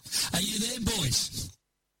there, boys?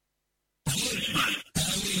 How we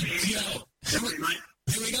go?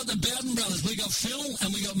 Here we got the Bowden brothers. We got Phil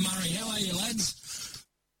and we got Murray. How are you, lads?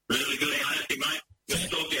 Really good, mate. Good to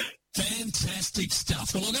talk to you. Fantastic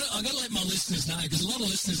stuff. Well, I've got to let my listeners know, because a lot of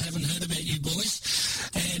listeners haven't heard about you boys.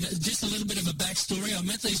 And just a little bit of a backstory. I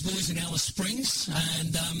met these boys in Alice Springs,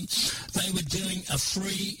 and they were doing a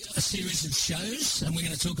series of shows, and we're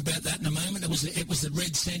going to talk about that in a moment. It was the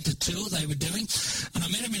Red Centre tour they were doing, and I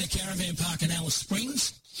met them in a caravan park in Alice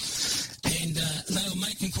Springs, and they were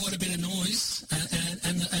making quite a bit of noise,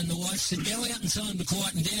 and the wife said, go out and tell them to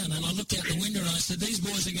quieten down. And I looked out the window and I said, these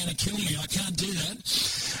boys are going to kill me. I can't do that.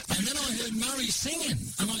 And then I heard Murray singing,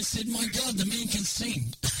 and I said, my God, the man can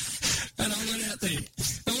sing. And I went out there,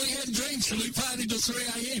 and we had drinks, and we partied till 3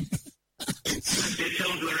 a.m.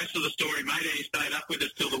 Tell them the rest of the story, mate. And he stayed up with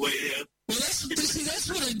us till the wee hours. Well, that's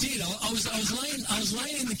what I did. I was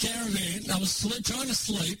laying in the caravan. I was trying to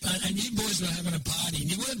sleep, and you boys were having a party,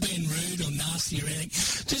 and you weren't being rude or nasty or anything.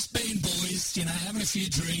 Just being boys, having a few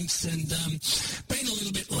drinks and being a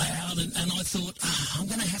little bit loud. And I thought, I'm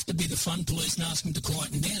going to have to be the fun police and ask them to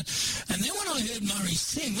quieten down. And then when I heard Murray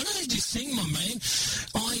sing, when I heard you sing, my man,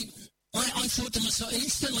 I thought to myself,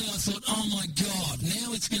 instantly I thought, oh my God,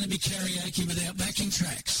 now it's going to be karaoke without backing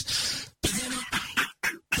tracks. But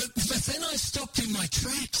then I stopped in my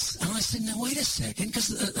tracks, and I said, now wait a second,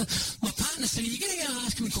 because my partner said, you're going to go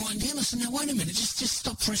ask him to quieten down. I said, now wait a minute, just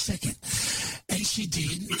stop for a second. And she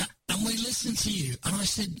did, and we listened to you. And I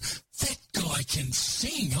said, that guy can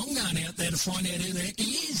sing. I'm going out there to find out who the heck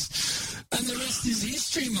he is. And the rest is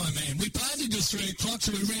history, my man. We partied till 3 o'clock,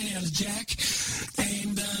 so we ran out of Jack.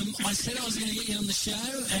 And I said I was going to get you on the show,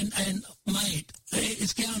 and mate,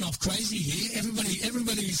 it's going off crazy here.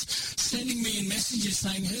 Everybody's sending me in messages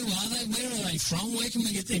saying, who are they? Where are they from? Where can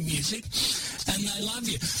we get their music? And they love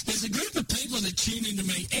you. There's a group of people that tune into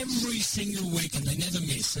me every single week, and they never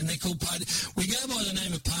miss. And they're called Party. We go by the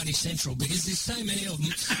name of Party Central because there's so many of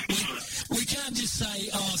them. We can't just say,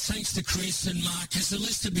 oh, thanks to Chris and Mark, because the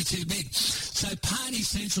list would be too big. So Party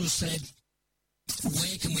Central said,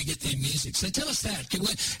 where can we get their music? So tell us that.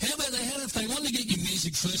 How about if they want to get your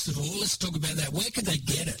music, first of all, let's talk about that. Where could they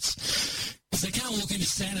get it? Because they can't walk into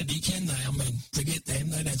Sanity, can they? I mean, forget them.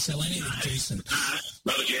 They don't sell anything decent.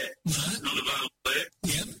 No, not yet. No? Not available there.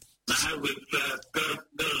 Yep. No, we've got it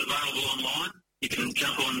available online. You can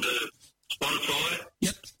jump onto Spotify.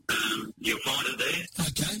 Yep. You'll find it there.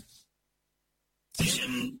 Okay.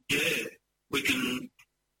 And, yeah, we can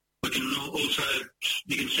also,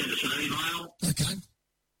 you can send us an email. Okay.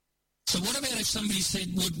 So what about if somebody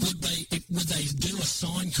said, would they do a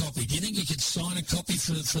signed copy? Do you think you could sign a copy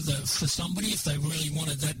for somebody if they really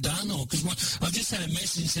wanted that done? Or because I've just had a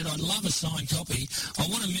message that said, I'd love a signed copy. I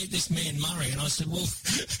want to meet this man Murray. And I said, well,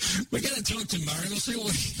 we're going to talk to Murray. We'll see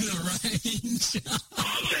what we can arrange.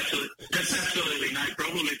 That's absolutely no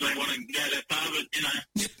problem if they want to go that far. But,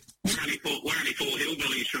 Yep. we're only four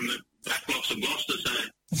hillbillies from the back blocks of Gloucester, so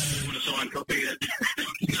if you want a signed copy,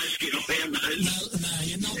 no skin off our nose. No,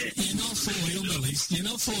 you're not four hillbillies. You're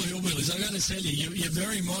not four hillbillies. I've got to tell you, you're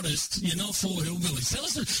very modest. You're not four hillbillies. Tell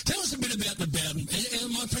us a bit about the Bowden.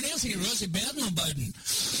 Am I pronouncing it right? Is it Bowden or Bowden?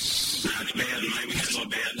 No, it's Bowden, mate. We have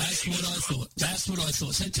Bowden. That's what I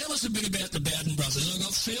thought. So tell us a bit about the Bowden brothers. I've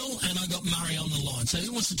got Phil and I've got Murray on the line. So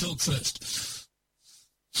who wants to talk first?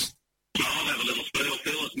 Well, I'll have a little spiel.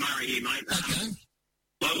 Phil, it's Murray here, mate. Okay.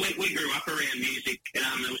 Well, we grew up around music.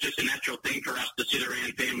 It was just a natural thing for us to sit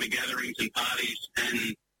around family gatherings and parties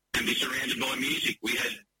and be surrounded by music. We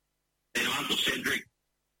had Uncle Cedric,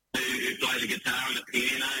 who played the guitar and the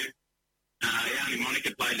piano. Our Auntie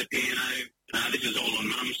Monica played the piano. This is all on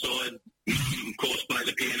Mum's side. Mum, of course, played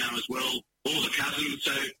the piano as well. All the cousins.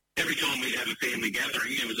 So every time we'd have a family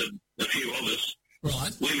gathering, there was a few of us.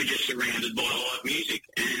 Right. We were just surrounded by live music.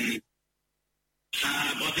 And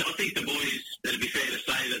I think the boys, it'd be fair to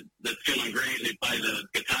say that Phil and Grant, who play the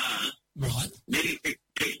guitars, right, didn't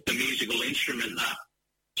pick the musical instrument up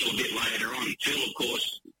till a bit later on. Phil, of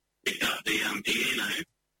course, picked up the piano.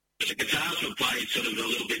 But the guitars were played sort of a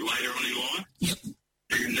little bit later on in life. Yep.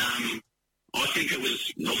 And I think it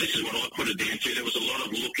was, this is what I put it down to, there was a lot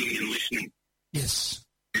of looking and listening. Yes.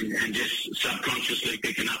 And just subconsciously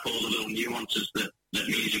picking up all the little nuances that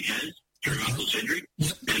music has through Uncle Cedric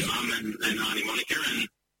and Mum and Auntie Monica.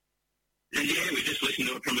 And yeah, we just listened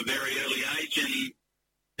to it from a very early age.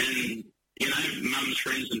 And Mum's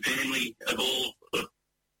friends and family have all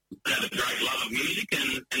had a great love of music,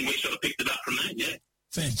 and we sort of picked it up from there, yeah.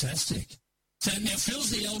 Fantastic. So now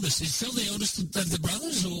Phil's the eldest. Is Phil the eldest of the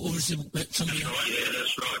brothers, or is it somebody else? Right, yeah,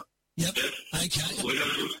 that's right. Yep. Yep. Okay.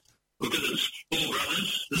 We've got 4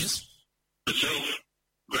 brothers. Yes. Myself,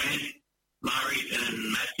 Grant, Murray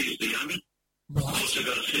and Matthew's the youngest. Right. I've also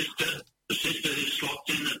got a sister. The sister who's swapped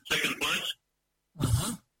in at second place.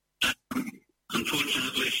 Uh-huh.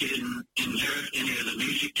 Unfortunately, she didn't inherit any of the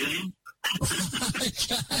music gene.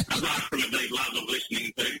 Okay. Apart from a deep love of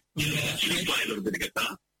listening to. Yeah, she can play a little bit of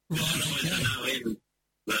guitar. Right, okay.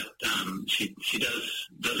 But she does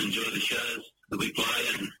enjoy the shows that we play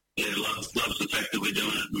and loves the fact that we're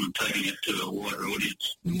doing it and taking it to a wider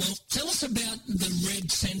audience. Well, tell us about the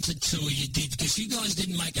Red Centre tour you did, because you guys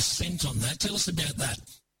didn't make a cent on that. Tell us about that.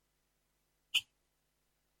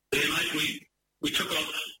 Yeah, mate, we took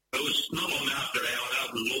off. It was not long after our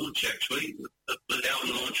album launch, actually. The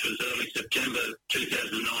album launch was early September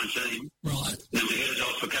 2019. Right. Then we headed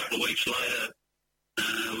off a couple of weeks later.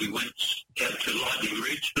 We went out to Lightning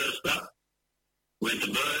Ridge first up. Went to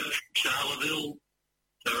Bourke, Charleville.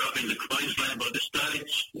 So we're up into Queensland by this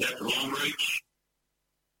stage, out to Longreach,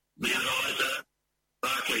 Mount Isa,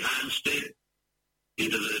 Barclay Homestead,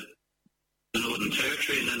 into the Northern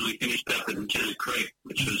Territory, and then we finished up in Tennant Creek,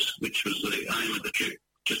 which was the aim of the trip,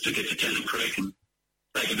 just to get to Tennant Creek and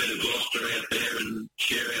take a bit of Gloucester out there and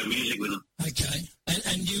share our music with them. Okay.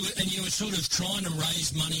 And you were sort of trying to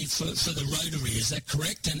raise money for the Rotary, is that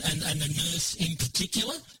correct? And the nurse in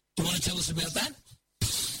particular? Do you want to tell us about that?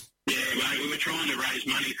 Yeah, mate, we were trying to raise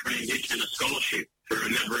money for an Indigenous scholarship for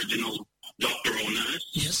an Aboriginal doctor or nurse.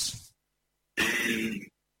 Yes. And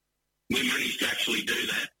we managed to actually do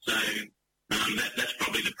that. So that's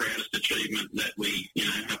probably the proudest achievement that we,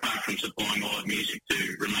 apart from supplying live music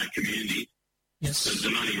to remote communities, yes,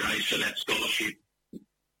 the money raised for that scholarship,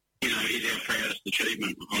 is our proudest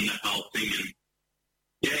achievement on that whole thing. And,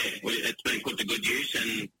 it's been put to good use,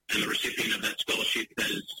 and the recipient of that scholarship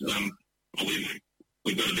has,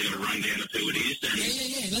 we've got a bit of a rundown of who it is. And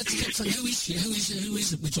yeah. Let's get from who is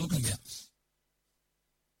it we're talking about?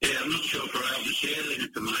 Yeah, I'm not sure if we're able to share that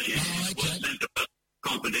information. Oh, okay. It was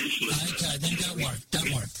confidentially. Okay, then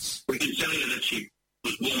don't worry. We can tell you that she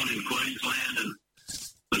was born in Queensland and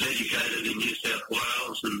was educated in New South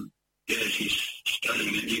Wales, and she's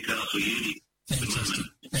studying at Newcastle Uni.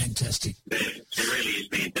 Fantastic. Yeah, it really is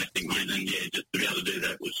fantastic, mate. And just to be able to do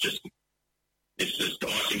that was just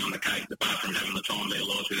icing on the cake, apart from having the time of their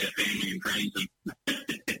lives with our family and friends and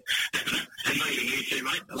meeting you two,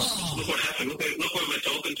 mate. Oh. Look what happened. Look what we're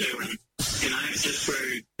talking to, and just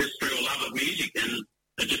through a love of music, and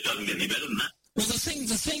it just doesn't get any better than that. Well, the thing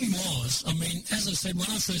was, I mean, as I said, when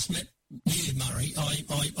I first met you, Murray,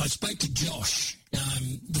 I spoke to Josh,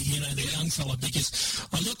 the young fella, because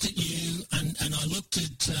I looked at you and I looked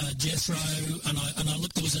at Jethro, and I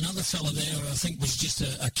looked. There was another fella there who I think was just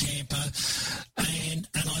a camper, and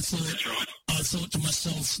I thought, that's right. I thought to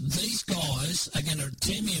myself, these guys are going to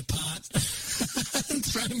tear me apart and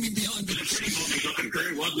throw me behind the tree. It was pretty looking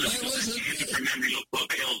through, wasn't it? It was from memory, looked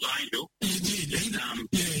like a Hell's Angel. You did.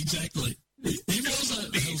 Yeah, exactly. He was a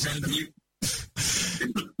Hell's Angel.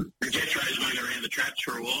 Jethro's went around the traps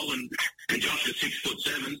for a while, and Josh is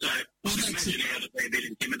 6'7", so imagine how to be a bit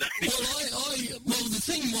intimidating. Well, the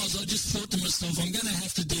thing was, I just thought to myself, I'm going to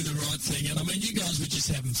have to do the right thing. And I mean, you guys were just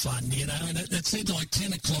having fun, and it said like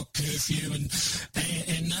 10 o'clock curfew and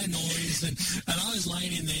no noise, and I was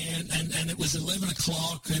laying in there, and it was 11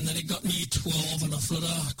 o'clock, and then it got near 12, and I thought,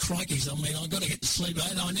 oh, crikeys, I mean, I've got to get to sleep.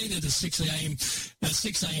 I needed a 6 a.m.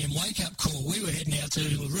 wake-up call. We were heading out to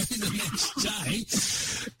Larue the next day,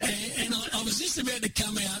 and I was just about to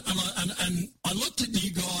come out, and I looked at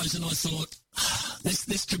you guys, and I thought,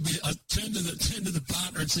 this could be. I turned to the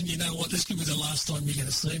partner and said, you know what, this could be the last time you're going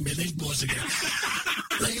to see me. These boys are going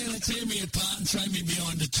to tear me apart and throw me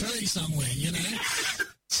behind a tree somewhere,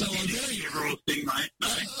 So I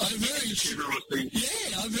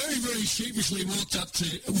very, very sheepishly walked up to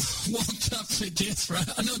Jethro,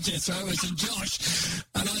 not Jethro, I said Josh,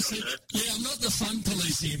 and I said, yeah, I'm not the fun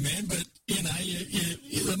police here, man, but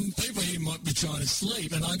the people here might be trying to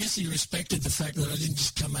sleep, and I guess he respected the fact that I didn't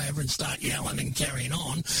just come over and start yelling and carrying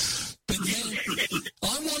on. But then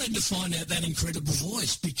I wanted to find out that incredible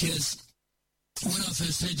voice, because when I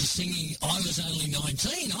first heard you singing, I was only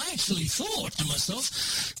 19. I actually thought to myself,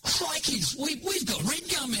 crikeys, we've got Red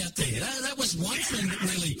Gum out there. That was one thing that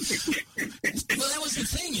really... Well, that was the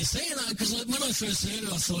thing, you see, because when I first heard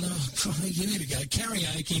it, I thought, oh, you need to go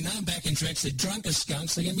karaoke, no backing tracks, they're drunk as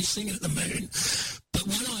skunks, they're going to be singing at the moon. But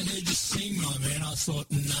when I heard you sing, my man, I thought,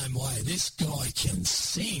 no way, this guy can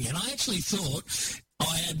sing. And I actually thought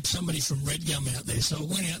I had somebody from Red Gum out there, so I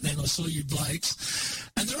went out there and I saw you blokes,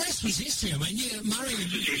 and the rest was history. I mean, Murray,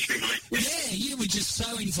 you were just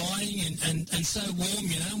so inviting and so warm,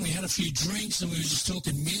 and we had a few drinks and we were just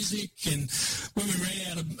talking music, and when we ran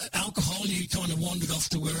out of alcohol, you kind of wandered off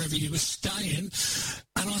to wherever you were staying,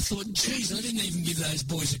 And I thought, geez, I didn't even give those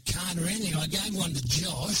boys a card or anything. I gave one to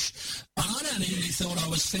Josh, and I don't even thought I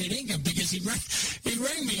was fair income because he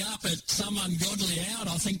rang me up at some ungodly hour,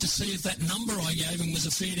 I think, to see if that number I gave him was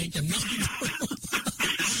a fair income number.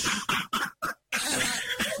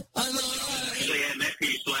 Actually, our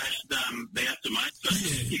nephew slashed bouncer, mate. So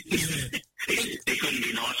he couldn't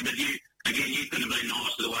be nicer, but you couldn't have been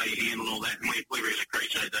nice to the way you handled all that, and we really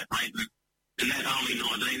appreciate that, mate. And that Only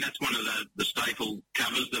 19, that's one of the staple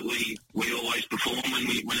covers that we always perform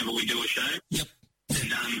whenever we do a show. Yep.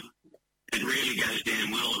 And it really goes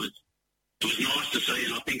down well. It was nice to see,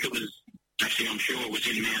 and I think it was, actually I'm sure it was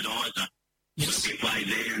in Mount Isa. Yes. We played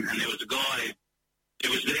there, and there was a guy, it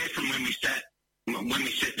was there from when we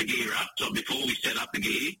set the gear up, so before we set up the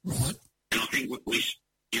gear. Right. And I think we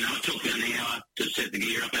it took an hour to set the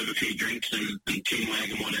gear up, have a few drinks and tin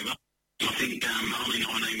wag and whatever. I think Only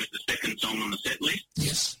 19 was the second song on the set list.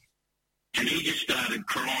 Yes. And he just started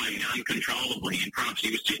crying uncontrollably in front of us.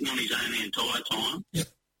 He was sitting on his own the entire time. Yep.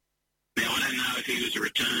 Now, I don't know if he was a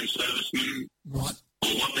return serviceman Right.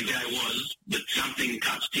 or what the go was, but something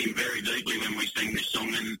touched him very deeply when we sang this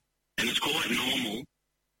song. And it's quite normal,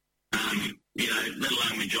 let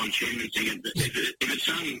alone when John Sherman sang it. If it's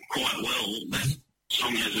sung quite well, that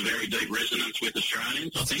song has a very deep resonance with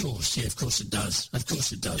Australians, I think. Of course it does. Of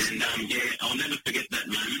course it does. And, I'll never forget that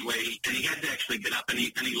moment where he had to actually get up and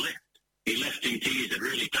he left. He left in tears. It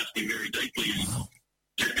really touched him very deeply. Wow.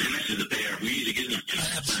 And this is the power of music, isn't it?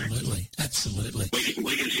 Absolutely. Absolutely.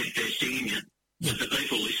 We can sit there singing it, but the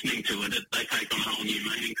people listening to it, they take on a whole new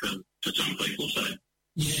meaning for some people. So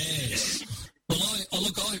yes. Well,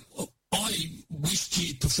 I wished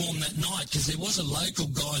you'd perform that night because there was a local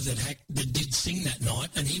guy that did sing that night,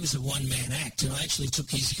 and he was a one-man act, and I actually took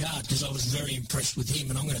his card because I was very impressed with him,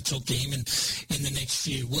 and I'm going to talk to him in the next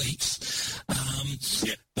few weeks.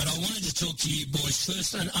 But I wanted to talk to you boys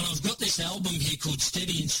first, and I've got this album here called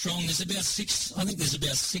Steady and Strong. There's about six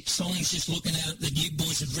songs just looking at it that you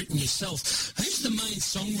boys have written yourself. Who's the main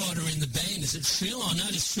songwriter in the band? Is it Phil? I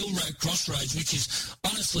noticed Phil wrote Crossroads, which is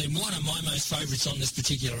honestly one of my most favourites on this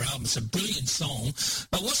particular album. It's a brilliant song.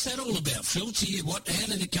 But what's that all about, Phil, to you? How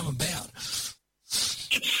did it come about?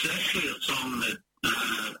 it's actually a song that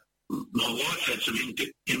my wife had some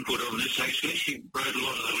input on this, actually. She wrote a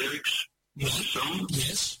lot of the lyrics of the song.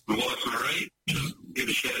 Yes. My wife, Marie. Give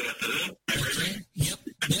a shout out to her. Okay. Yep.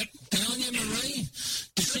 Good on you, Marie.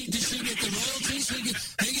 Does she get the royalties? Who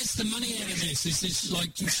gets the money out of this? Is this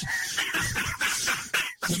like the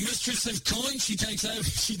mistress of coin? She takes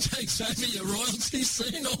over your royalties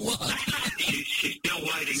soon, or what? She's still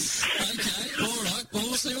waiting. Okay. All right. Well,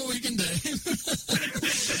 we'll see what we can do.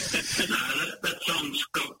 No, that song's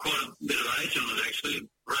got quite a bit of age on it, actually.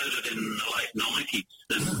 Wrote it in the late 90s.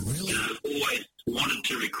 And, really? Always wanted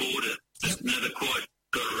to record it, but never quite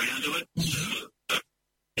got around to it. Mm-hmm. So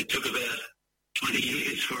it took about 20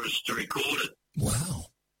 years for us to record it. Wow.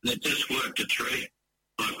 And it just worked a treat.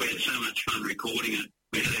 Like, we had so much fun recording it.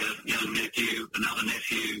 We had our young nephew, another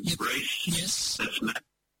nephew, Reese. Yes. That's Matt,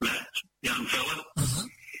 young fella. Uh-huh.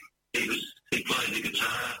 He played the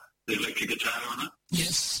guitar, the electric guitar on it.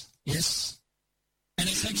 Yes. And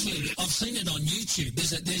it's actually, I've seen it on YouTube.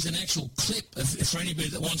 There's an actual clip for anybody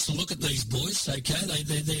that wants to look at these boys. Okay,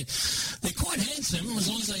 they're quite handsome as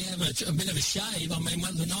long as they have a bit of a shave. I mean,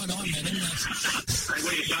 the night I met them, Hey, what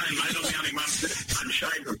are you saying, mate? I'm the only one that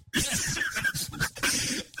shaved them.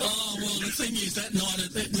 Oh well, the thing is that night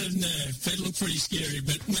it looked pretty scary.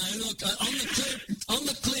 But no, look on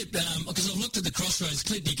the clip because I've looked at the Crossroads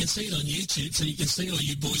clip. You can see it on YouTube, so you can see all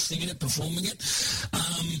you boys singing it, performing it.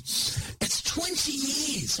 It's 20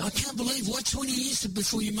 years. I can't believe. Why 20 years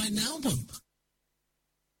before you made an album?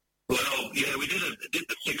 Well, yeah, we did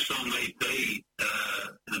the 6-song EP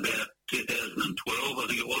in about 2012, I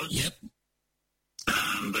think it was. Yep.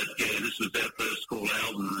 But yeah, this was our first full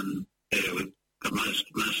album, and yeah, we've got most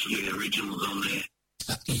of the originals on there.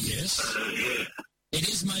 Yes. Yeah. It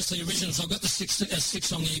is mostly originals. I've got the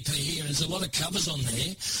 6-song EP here, and there's a lot of covers on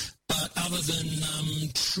there. But other than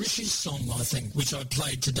Trish's song, I think, which I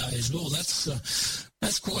played today as well, that's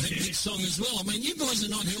quite a big song as well. I mean, you boys are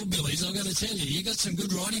not hillbillies, I've got to tell you. You got some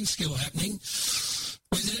good writing skill happening. Is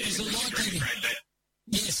it like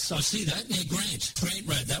Yes, I see that. Yeah, Grant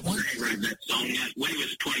wrote that one. Grant wrote that song. When he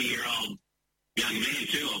was a 20-year-old young man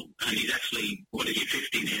too, and he's actually,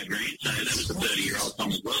 50 now, Grant? So that was a 30-year-old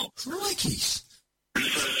song as well. Crikeys. And the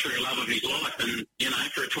first true love of his life, and,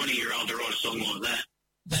 for a 20-year-old to write a song like that,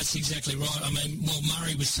 That's exactly right. I mean, well,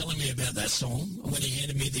 Murray was telling me about that song when he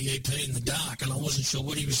handed me the EP in the dark, and I wasn't sure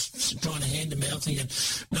what he was trying to hand to me. I was thinking,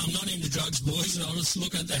 no, I'm not into drugs, boys, and I was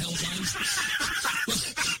looking at the Hells Angels.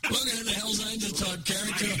 looking at the Hells Angels type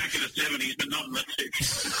character. Maybe back in the 70s, but not in the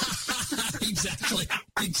 60s. Exactly.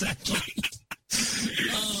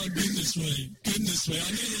 Oh, goodness me. I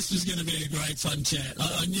knew this was going to be a great fun chat.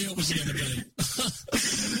 I knew it was going to be.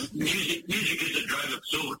 Music is a drug of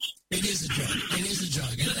sorts. It is a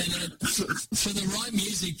drug. And for the right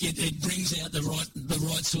music, it brings out the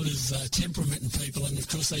right sort of temperament in people. And, of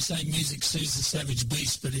course, they say music soothes the savage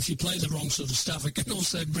beast, but if you play the wrong sort of stuff, it can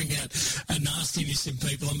also bring out a nastiness in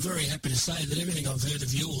people. I'm very happy to say that everything I've heard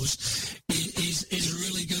of yours is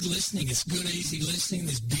really good listening. It's good, easy listening.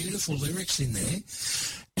 There's beautiful lyrics in there.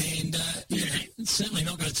 And, it's certainly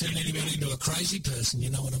not going to turn anyone into a crazy person, you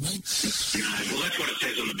know what I mean? No, well, that's what it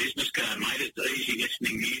says on the business card, mate. It's easy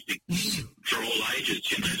listening music for all ages,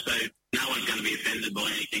 so no one's going to be offended by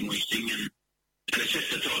anything we sing. And it's just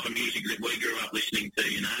the type of music that we grew up listening to,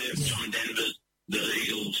 John Denver's, the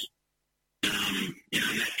Eagles,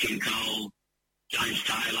 Nat King Cole, James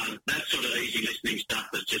Taylor, that sort of easy listening stuff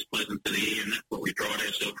that's just pleasant to the ear, and that's what we pride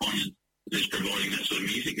ourselves on, is providing that sort of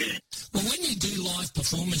music there. Well, when you do live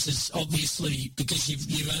performances, obviously, because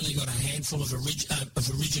you've only got a handful of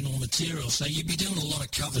original material, so you'd be doing a lot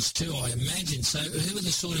of covers too, I imagine. So who are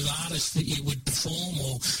the sort of artists that you would perform,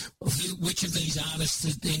 or which of these artists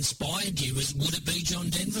that inspired you? Would it be John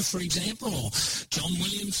Denver, for example, or John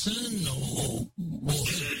Williamson, or who?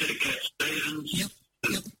 Cat Stevens. Yep.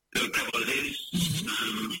 A couple of his.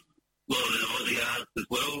 Mm-hmm. A lot of the Aussie artists as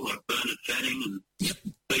well, like Bernard Fanning and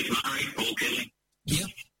Pete Murray, Paul Kelly. Yep.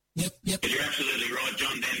 But you're absolutely right.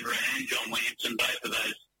 John Denver and John Williamson, both of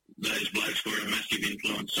those blokes were a massive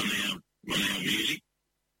influence on our music.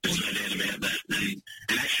 There's no doubt about that.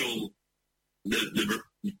 And actual the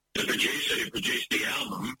producer who produced the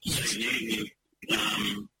album, Steve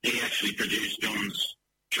Newton, he actually produced John's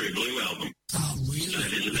True Blue album. Oh, really? So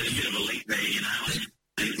there's a bit of a link there,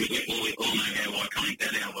 And we all know how iconic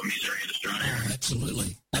that album is around Australia. Oh,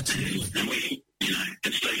 absolutely. And we,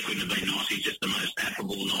 and Steve couldn't have been nice. He's just the most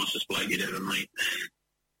affable, nicest bloke you'd ever meet.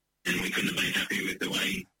 And we couldn't have been happy with the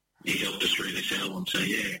way he helped us through this album. So,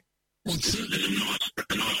 yeah. Well, there's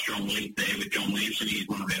a nice strong link there with John Williamson. He's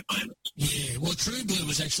one of our favourites. Yeah, well, True Blue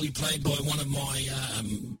was actually played by one of my,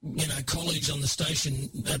 colleagues on the station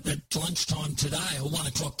at lunchtime today, or 1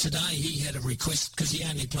 o'clock today. He had a request, because he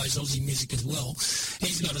only plays Aussie music as well.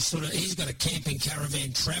 He's got a camping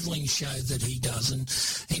caravan travelling show that he does, and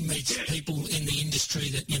he meets people in the industry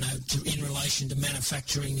that, in relation to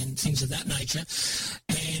manufacturing and things of that nature.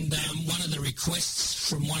 And one of the requests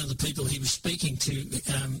from one of the people he was speaking to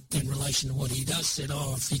in relation to what he does said,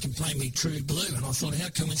 if you can play me True Blue. And I thought, how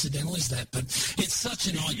coincidental is that? But it's such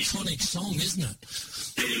an iconic song, isn't it?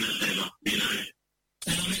 Isn't it ever,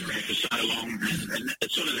 And I mean, around for so long, and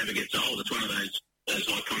it sort of never gets old. It's one of those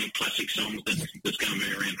iconic classic songs that's going to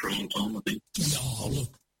be around for a long time, I think. Oh, look.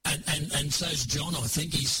 And so's John, I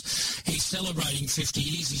think. He's celebrating 50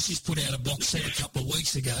 years. He's just put out a box set a couple of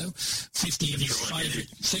weeks ago, 50 of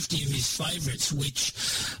his favourites, which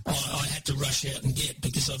I had to rush out and get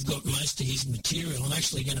because I've got most of his material. I'm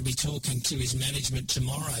actually going to be talking to his management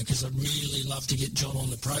tomorrow because I'd really love to get John on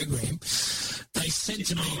the program. They said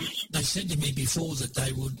to me before that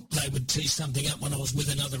they would tee something up when I was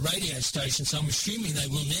with another radio station, so I'm assuming they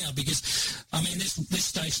will now because, I mean, this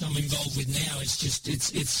station I'm involved with now is just,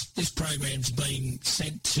 this program's been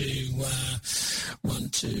sent to 1,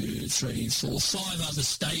 2, 3, 4, 5 other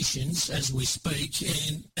stations as we speak,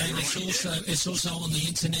 and it's also on the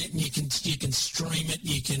internet, and you can stream it.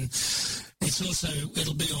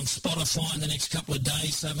 It'll be on Spotify in the next couple of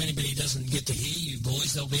days. So if anybody doesn't get to hear you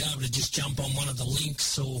boys, they'll be able to just jump on one of the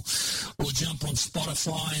links or jump on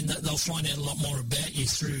Spotify, and they'll find out a lot more about you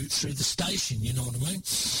through the station. You know what I mean?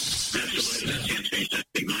 Absolutely, that sounds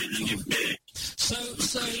fantastic, mate.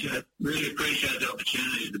 Really appreciate the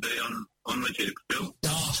opportunity to be on with you, Phil.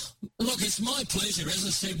 Look, it's my pleasure. As I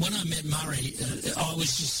said, when I met Murray, I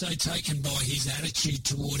was just so taken by his attitude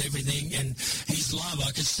toward everything and his love.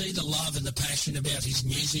 I could see the love and the passion about his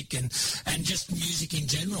music and just music in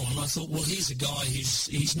general. And I thought, well, here's a guy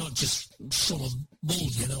he's not just sort of bull,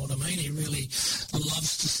 you know what I mean? He really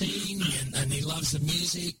loves to sing and he loves the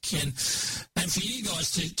music. And for you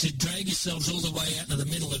guys to drag yourselves all the way out into the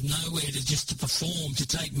middle of nowhere to perform, to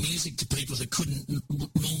take music to people that couldn't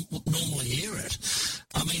normally hear it,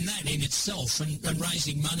 I mean, that in itself and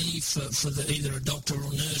raising money for either a doctor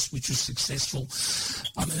or nurse, which was successful.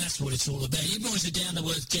 I mean, that's what it's all about. You boys are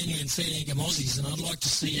down-to-earth, genuine, fair income Aussies, and I'd like to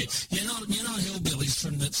see you. You're not hillbillies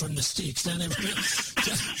from the sticks. Don't ever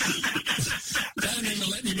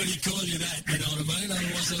let anybody call you that, you know what I mean?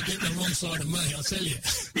 Otherwise they'll get the wrong side of me, I'll tell you.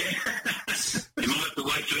 You might have to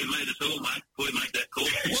wait till you made us all, mate, before you make that call.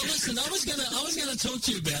 Well, listen, I was going to talk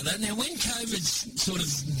to you about that. Now, when COVID's sort of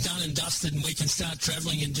done and dusted and we can start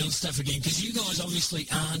travelling and doing stuff again, because you guys obviously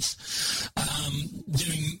aren't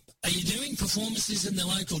are you doing performances in the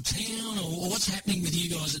local town, or what's happening with you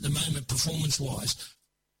guys at the moment, performance-wise?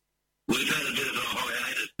 We've had a bit of a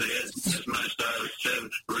hiatus there, as most artists have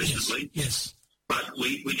recently. Yes. But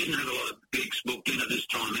we didn't have a lot of gigs booked in at this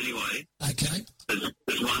time anyway. Okay.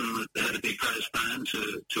 There's one that had to be postponed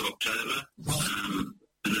to October. Right.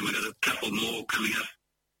 And then we've got a couple more coming up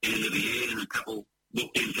end of the year and a couple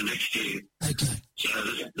booked in for next year. Okay. So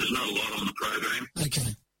there's not a lot on the program.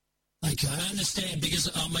 Okay. Okay, I understand, because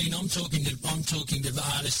I mean I'm talking to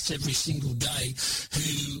artists every single day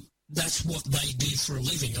who that's what they do for a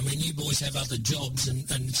living. I mean, you boys have other jobs, and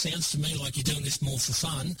it sounds to me like you're doing this more for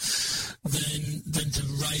fun than to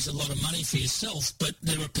raise a lot of money for yourself. But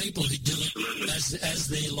there are people who do it as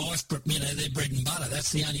their life, you know, their bread and butter.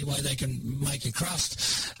 That's the only way they can make a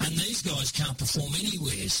crust. And these guys can't perform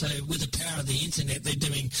anywhere. So with the power of the internet, they're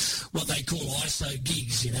doing what they call ISO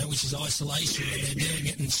gigs, you know, which is isolation, and they're doing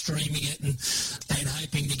it and streaming it and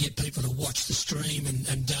hoping to get people to watch the stream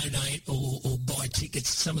and donate or buy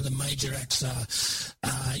tickets. Some of the major acts are,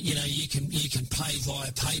 you know, you can pay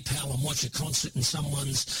via PayPal and watch a concert in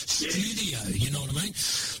someone's studio. You know what I mean?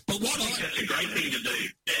 But what I think that's a great thing to do.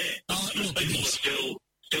 Yeah. People are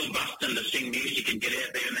still busting to sing music and get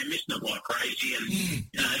out there, and they're missing it like crazy, and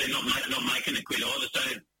you know, they're not making a quid either. So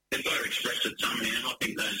they've got to express it somehow. And I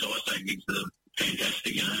think those ISO gigs are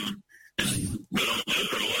fantastic, you know. But on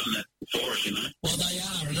Oprah, wasn't it, for us, you know? Well, they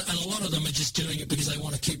are, and a lot of them are just doing it because they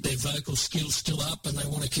want to keep their vocal skills still up, and they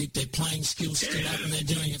want to keep their playing skills still up, and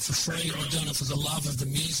they're doing it for free, and they're doing it for the love of the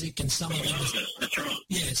music, and some of them That's right.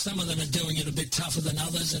 Yeah, some of them are doing it a bit tougher than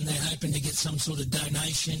others, and they're hoping to get some sort of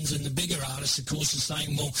donations, and the bigger artists, of course, are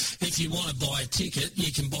saying, well, if you want to buy a ticket,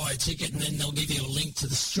 you can buy a ticket, and then they'll give you a link to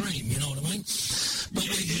the stream, you know what I mean? But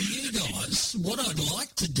with you guys, what I'd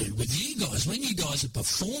like to do with you guys, when you guys are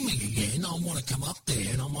performing again, I want to come up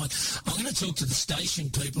there, and I'm going to talk to the station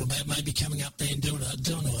people about maybe coming up there and doing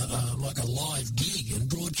like a live gig and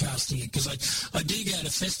broadcasting it, because I do go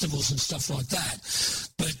to festivals and stuff like that,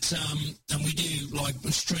 but and we do like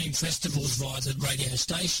stream festivals via the radio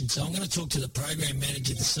station. So I'm going to talk to the program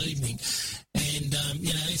manager this evening, and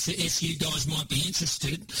you know, if you guys might be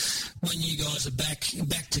interested, when you guys are back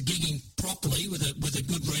to gigging properly with a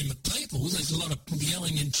good room of people, there's a lot of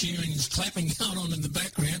yelling and cheering and clapping going on in the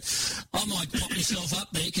background. I might pop myself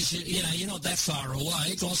up there, because you know, you're not that far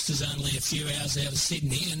away. Gloucester's only a few hours out of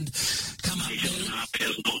Sydney, and come up there.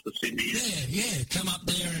 Yeah, come up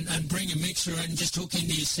there and bring a mixer and just hook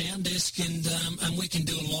into your sound desk, and we can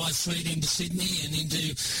do a live feed into Sydney and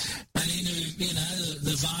into you know,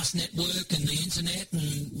 the vast network and the internet,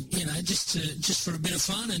 and you know, just for a bit of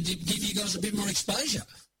fun and give you guys a bit more exposure.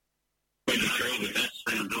 We'd be thrilled with that.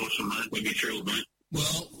 Sounds awesome, mate. We'd be thrilled, mate.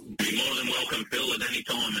 Well, you're more than welcome, Phil, at any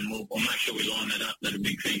time, and we'll make sure we line that up. That'd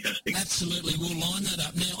be fantastic. Absolutely, we'll line that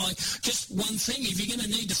up. Now, just one thing, if you're going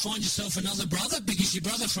to need to find yourself another brother, because your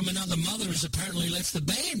brother from another mother has apparently left the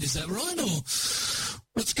band, is that right, or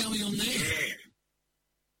what's going on there?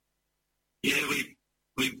 Yeah, we've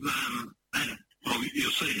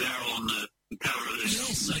you'll see Darryl on the cover of this.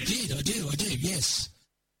 Yes, I do, yes.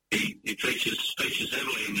 He features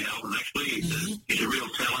heavily in the album, actually. He's a real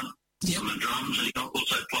talent. Yep. On the drums, and he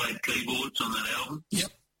also played keyboards on that album. Yep.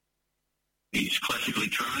 He's classically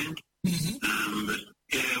trained. But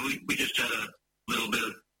yeah, we just had a little bit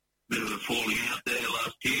of a falling out there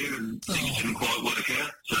last year, and things didn't quite work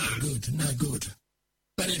out. So no good.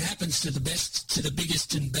 But it happens to the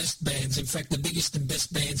biggest and best bands. In fact, the biggest and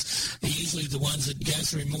best bands are usually the ones that go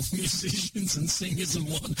through more musicians and singers and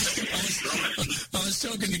what. I was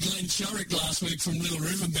talking to Glenn Shorrock last week from Little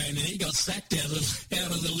River Band, and he got sacked out of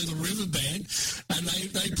the Little River Band, and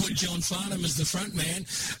they put John Farnham as the front man.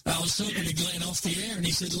 I was talking to Glenn off the air, and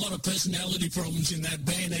he said a lot of personality problems in that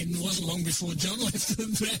band, and it wasn't long before John left the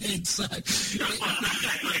band. So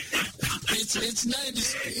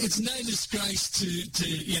it's no disgrace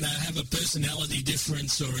to you know, have a personality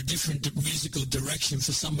difference or a different musical direction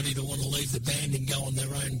for somebody to want to leave the band and go on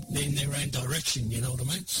in their own direction. You know what I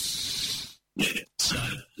mean? Yeah. So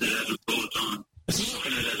it happens all the time.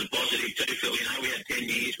 Looking at it as a positive too, Phil. You know, we had 10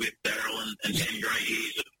 years with Darryl and 10 great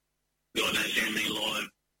years of God knows how many live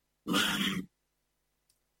live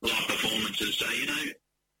performances. So,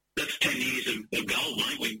 that's 10 years of gold,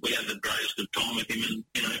 mate. We had the greatest of time with him,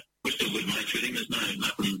 and, we're still good mates with him. There's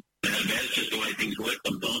nothing bad about it. It's just the way things work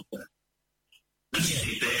sometimes. So.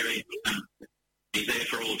 He's there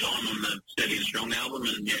for all time on the Steady and Strong album,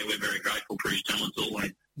 and, we're very grateful for his talents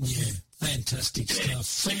always. Yeah, fantastic stuff.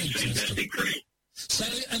 Fantastic. So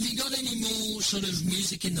have you got any more sort of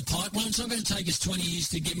music in the pipeline? It's not going to take us 20 years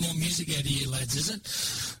to get more music out of you lads, is it?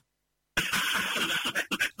 I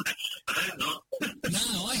hope not.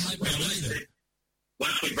 No, I hope not either.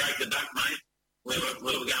 Once we break the duck, mate, we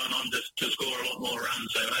were going on to score a lot more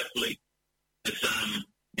runs, so hopefully it's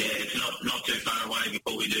not too far away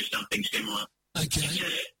before we do something similar. Okay.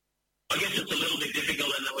 I guess it's a little bit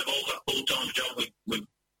difficult in that we've all got full-time jobs,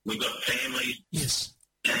 we've got families. Yes.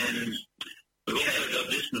 And we've also got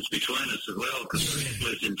distance between us as well, because he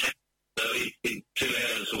lives in town, so he's 2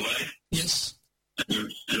 hours away. Yes. And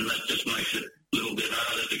that just makes it a little bit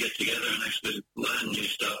harder to get together and actually learn new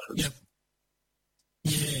stuff. Yep.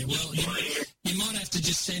 Yeah, well, you might have to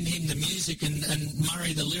just send him the music and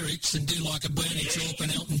Murray the lyrics and do like a Bernie Taupin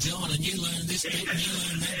and Elton John, and you learn this bit and you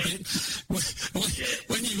learn that bit.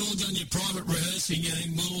 When you've all done your private rehearsing,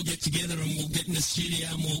 we'll all get together and we'll get in the studio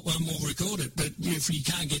and we'll record it. But if you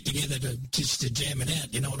can't get together to jam it out,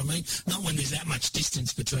 you know what I mean? Not when there's that much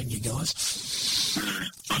distance between you guys.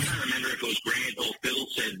 I can't remember if it was Grant or Phil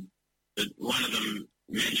said that one of them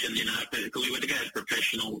mentioned, if we were to go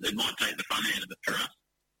professional, it might take the fun out of it for us.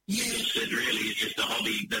 Yeah. It really is just a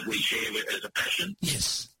hobby that we share with as a passion.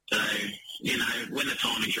 Yes. So, when the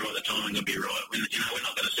timing's right, the timing will be right. When, we're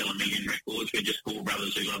not going to sell 1 million records. We're just four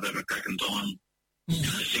brothers who love having a cracking time,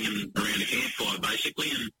 singing around a campfire,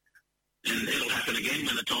 basically. And it'll happen again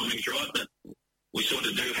when the timing's right. But we sort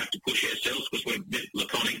of do have to push ourselves because we're a bit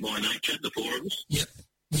laconic by nature, the four of us. Yep.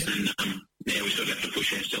 And, we sort of have to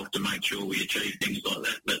push ourselves to make sure we achieve things like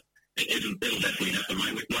that. But it'll definitely happen,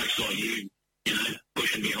 mate. With blokes like you,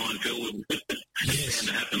 pushing behind Phil, it's bound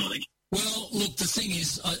to happen, I think. Well, look, the thing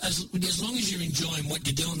is, as long as you're enjoying what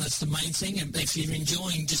you're doing, that's the main thing. And if you're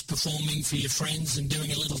enjoying just performing for your friends and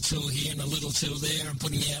doing a little tour here and a little tour there and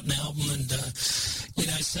putting out an album and,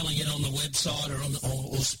 selling it on the website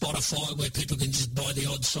or Spotify where people can just buy the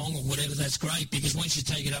odd song or whatever, that's great. Because once you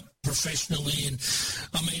take it up professionally and,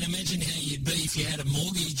 imagine how you'd be if you had a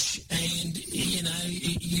mortgage and, you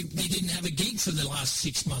didn't have a gig for the last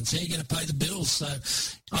 6 months. How are you going to pay the bills? So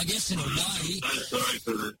I guess in a way... I'm so sorry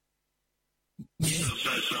for the... Yeah. I'm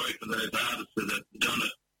so sorry for those artists that have done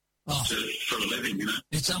it for a living,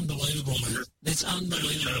 It's unbelievable, man. It's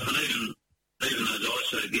unbelievable. And even those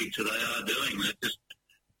ISO gigs that they are doing,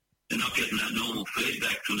 they're not getting that normal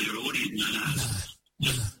feedback from their audience,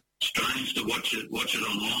 No. Strange to watch it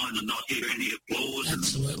online and not hear any applause.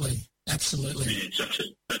 Absolutely. Yeah, it's such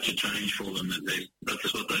a change for them that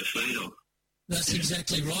that's what they feed off. That's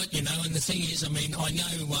exactly right, and the thing is, I know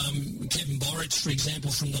Kevin Borich, for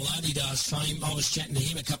example, from the La-Di-Da's fame. I was chatting to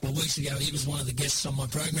him a couple of weeks ago. He was one of the guests on my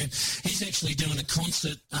program. He's actually doing a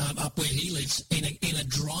concert up where he lives in a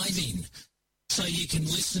drive-in. So you can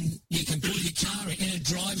listen, you can put your car in a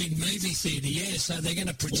drive-in movie theatre, so they're going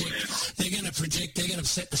to project, they're going to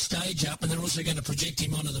set the stage up, and they're also going to project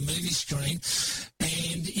him onto the movie screen,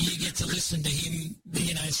 and you get to listen to him,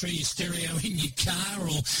 through your stereo in your car,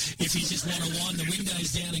 or if you just want to wind the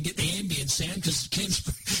windows down and get the ambient sound, because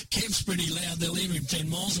Kev's pretty loud, they'll hear him 10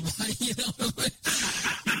 miles away,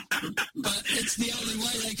 But it's the only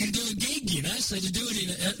way they can do a gig, so to do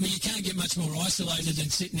it you can't get much more isolated than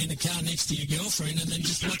sitting in a car next to your girlfriend and then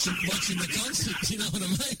just watching the concert, you know what I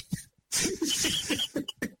mean?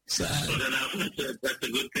 So, I don't know if that's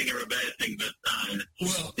a good thing or a bad thing, but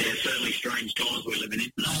certainly strange times we're living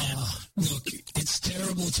in. Look, it's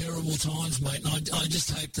terrible, terrible times, mate, and I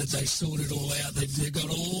just hope that they sort it all out. They've got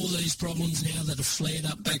all these problems now that have flared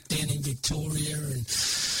up back down in Victoria, and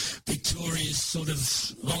Victoria's sort of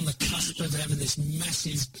on the cusp of having this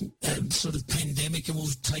massive sort of pandemic, and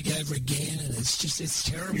will take over again, and it's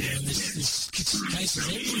terrible, and there's cases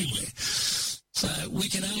everywhere. So we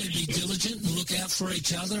can only be diligent and look out for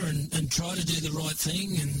each other and try to do the right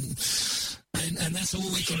thing, and that's all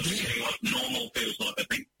we can do. What normal feels like, I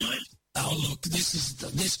think, mate. Oh, look,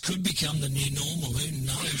 this could become the new normal. Who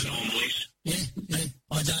knows? Yeah.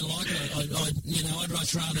 I don't like it. I'd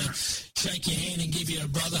much rather shake your hand and give you a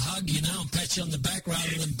brother hug, and pat you on the back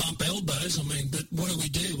rather than bump elbows. But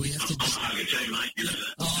what do? We have to... I'll hug you too, mate.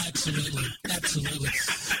 Oh, absolutely.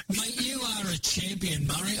 Mate, you are a champion,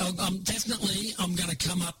 Murray. I'm going to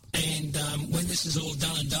come up and when this is all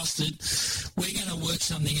done and dusted, we're going to work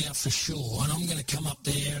something out for sure. And I'm going to come up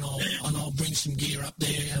there and I'll bring some gear up up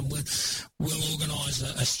there, and we'll organise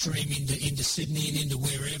a stream into Sydney and into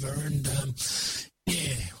wherever. And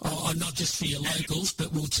not just for your locals,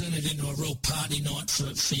 but we'll turn it into a real party night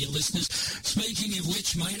for your listeners. Speaking of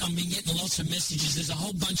which, mate, I've been getting lots of messages. There's a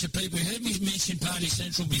whole bunch of people. You heard me mention Party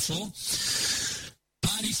Central before.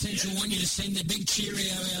 Party Central want you to send a big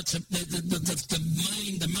cheerio out to the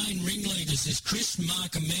main ringleaders. There's Chris,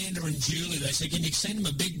 Mark, Amanda, and Julie. They said, can you send them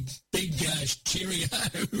a big cheerio?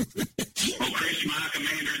 Well, Chris, Mark,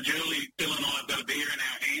 Amanda, and Julie, Phil and I have got a beer in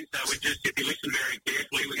our hands, so if you listen very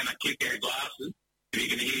carefully, we're going to click our glasses. If you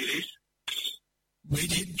can hear this. We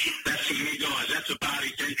did. That's for you guys. That's a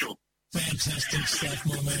Party Central. Fantastic stuff,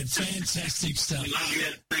 my man. Fantastic stuff. Love you.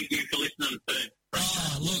 Thank you for listening too.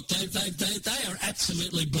 Oh, look, they are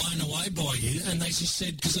absolutely blown away by you. And they just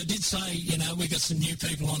said, because I did say, we got some new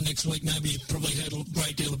people on next week. Maybe you've probably heard a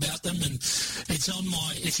great deal about them. And it's on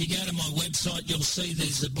if you go to my website, you'll see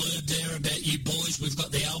there's a blurb there about you boys. We've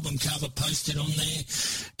got the album cover posted on there,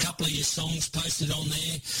 a couple of your songs posted on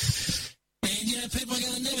there. And, people are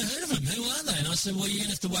going, I've never heard of them. Who are they? And I said, well, you're going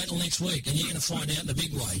to have to wait till next week, and you're going to find out in a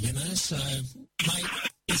big way, So, mate,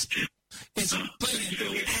 it's been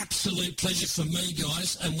an absolute pleasure for me,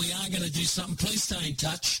 guys, and we are going to do something. Please stay in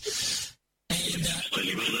touch. And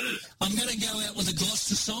I'm going to go out with a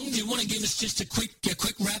Gloucester song. Do you want to give us just a quick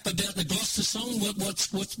rap about the Gloucester song, what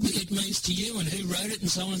it means to you and who wrote it and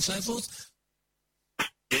so on and so forth?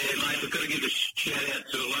 Yeah, mate, we've got to give a shout-out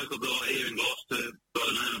to a local guy here in Gloucester by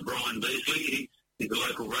the name of Brian Beasley. He's a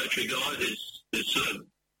local Rotary guy who's sort of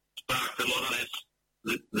sparked a lot of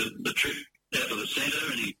the trip out of the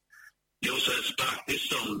centre, and he also sparked this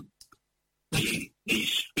song.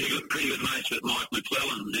 He's pretty good mates with Mike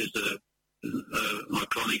McClellan, who's an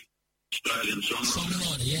iconic Australian songwriter.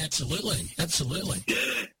 Songwriter, yeah, absolutely.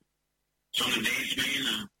 Yeah, song and dance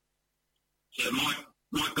man. So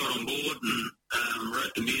Mike got on board and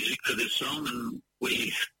wrote the music for this song, and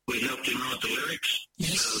we helped him write the lyrics.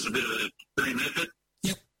 Yes. So it was a bit of a team effort.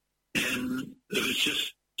 Yep. And it was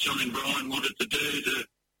just something Brian wanted to do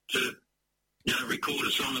to record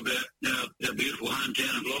a song about our beautiful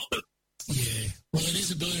hometown of Gloucester. Yeah. Well, it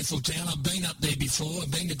is a beautiful town. I've been up there before.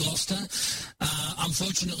 I've been to Gloucester.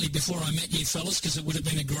 Unfortunately, before I met you fellas, because it would have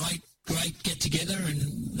been a great get-together,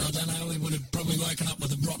 and I don't know, we would have probably woken up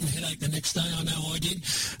with a rotten headache the next day. I know I did.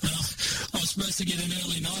 And I was supposed to get an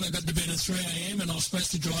early night. I got to bed at 3 a.m. and I was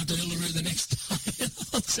supposed to drive to Uluru the next day.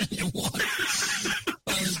 I'll tell you what.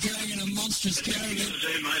 I was dragging a monstrous caravan.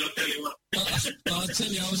 I'll tell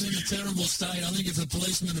you, I was in a terrible state. I think if a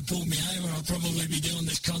policeman had pulled me over, I'd probably be doing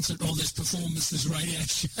this concert or this performance, this radio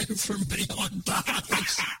show from behind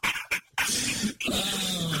bars.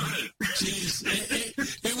 Oh, jeez.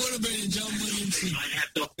 It would have been John Williamson.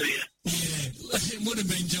 Yeah, it would have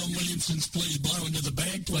been John Williamson's Please Blow Into the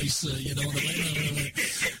Bag, please, you know what I mean?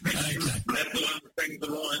 Okay. That's the one thing to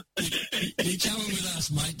mind. You're coming with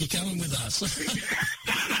us, mate. You're coming with us.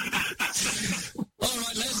 All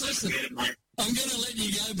right, Les, listen. I'm going to let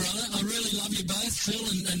you go, brother. I really love you both, Phil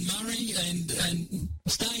and Murray, and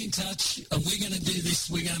stay in touch. We're going to do this.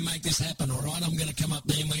 We're going to make this happen, all right? I'm going to come up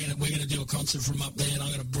there, and we're going to do a concert from up there, and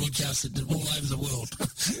I'm going to broadcast it all over the world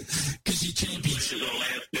because you're champions. This is all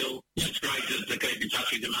out, Phil. Yep. It's great to keep in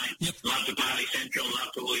touch with you, mate. Yep. Love to Party Central.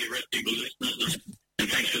 Love to all your reputable listeners. Yep. And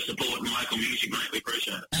thanks for supporting local music, mate. We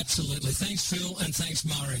appreciate it. Absolutely. Thanks, Phil, and thanks,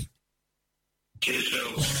 Murray. Cheers, Phil.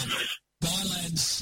 All right.